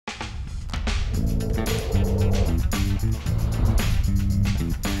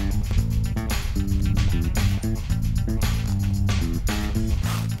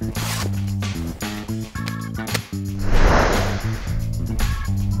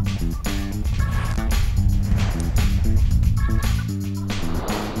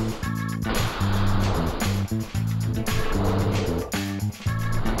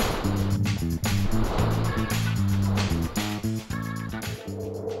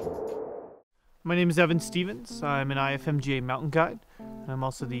My name is Evan Stevens. I'm an IFMGA mountain guide. I'm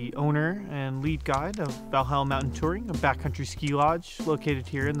also the owner and lead guide of Valhalla Mountain Touring, a backcountry ski lodge located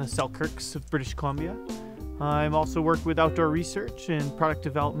here in the Selkirks of British Columbia. I've also worked with outdoor research and product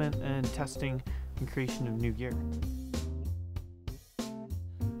development and testing and creation of new gear.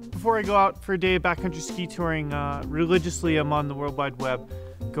 Before I go out for a day of backcountry ski touring, religiously I'm on the World Wide Web,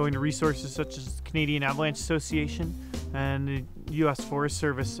 going to resources such as the Canadian Avalanche Association and the U.S. Forest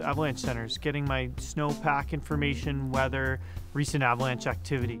Service Avalanche Centers, getting my snowpack information, weather, recent avalanche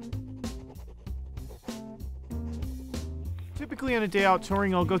activity. Typically on a day out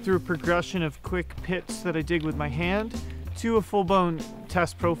touring, I'll go through a progression of quick pits that I dig with my hand to a full-blown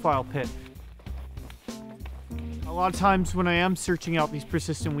test profile pit. A lot of times when I am searching out these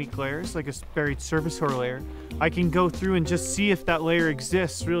persistent weak layers, like a buried surface hoar layer, I can go through and just see if that layer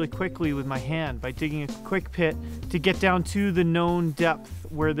exists really quickly with my hand by digging a quick pit to get down to the known depth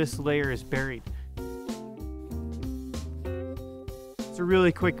where this layer is buried. It's a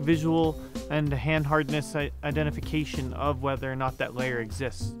really quick visual and hand hardness identification of whether or not that layer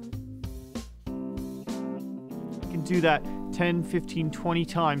exists. I can do that 10, 15, 20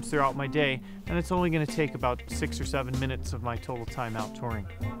 times throughout my day, and it's only going to take about 6 or 7 minutes of my total time out touring.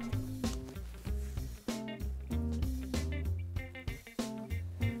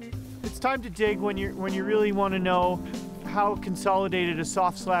 It's time to dig when you really want to know how consolidated a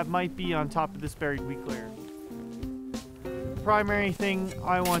soft slab might be on top of this buried weak layer. The primary thing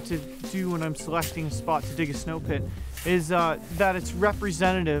I want to do when I'm selecting a spot to dig a snow pit is that it's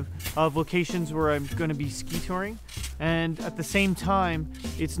representative of locations where I'm going to be ski touring, and at the same time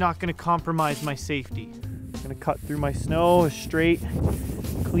it's not going to compromise my safety. I'm going to cut through my snow as straight,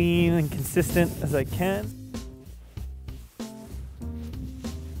 clean and consistent as I can.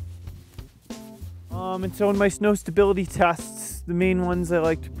 And so in my snow stability tests, the main ones I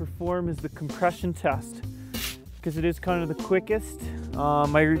like to perform is the compression test, because it is kind of the quickest. I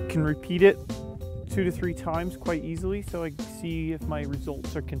can repeat it 2 to 3 times quite easily, so I can see if my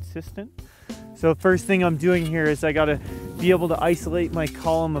results are consistent. So first thing I'm doing here is I gotta be able to isolate my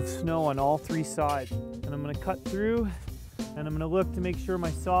column of snow on all 3 sides. And I'm gonna cut through, and I'm gonna look to make sure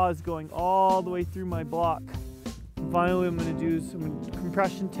my saw is going all the way through my block. And finally, I'm gonna do some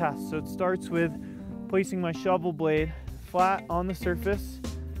compression tests. So it starts with placing my shovel blade flat on the surface.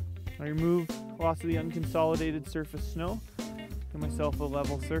 I remove lots of the unconsolidated surface snow. Give myself a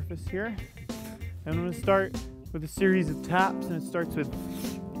level surface here. And I'm going to start with a series of taps, and it starts with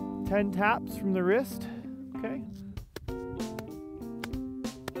 10 taps from the wrist. Okay.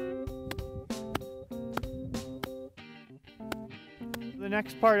 The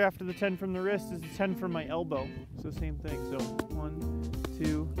next part after the 10 from the wrist is the 10 from my elbow. So same thing. So 1,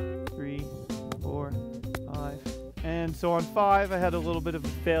 2, 3, 4, 5. And so on 5, I had a little bit of a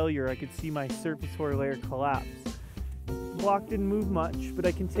failure. I could see my surface hoar layer collapse. The block didn't move much, but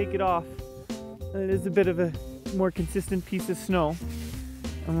I can take it off. And it is a bit of a more consistent piece of snow.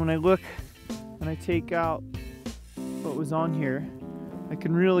 And when I look and I take out what was on here, I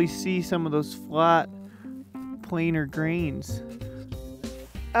can really see some of those flat, planar grains.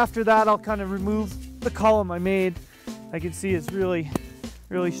 After that, I'll kind of remove the column I made. I can see it's really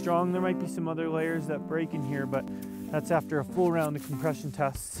strong. There might be some other layers that break in here, but that's after a full round of compression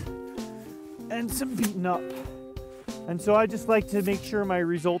tests and some beaten up. And so I just like to make sure my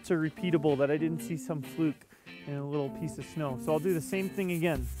results are repeatable, that I didn't see some fluke in a little piece of snow. So I'll do the same thing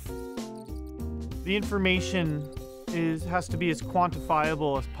again. The information has to be as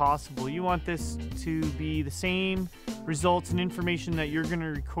quantifiable as possible. You want this to be the same results and information that you're going to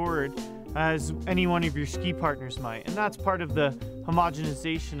record as any one of your ski partners might. And that's part of the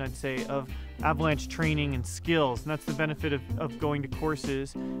homogenization, I'd say, of avalanche training and skills. And that's the benefit of going to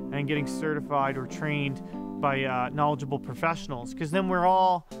courses and getting certified or trained by knowledgeable professionals, because then we're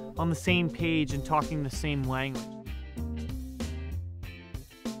all on the same page and talking the same language.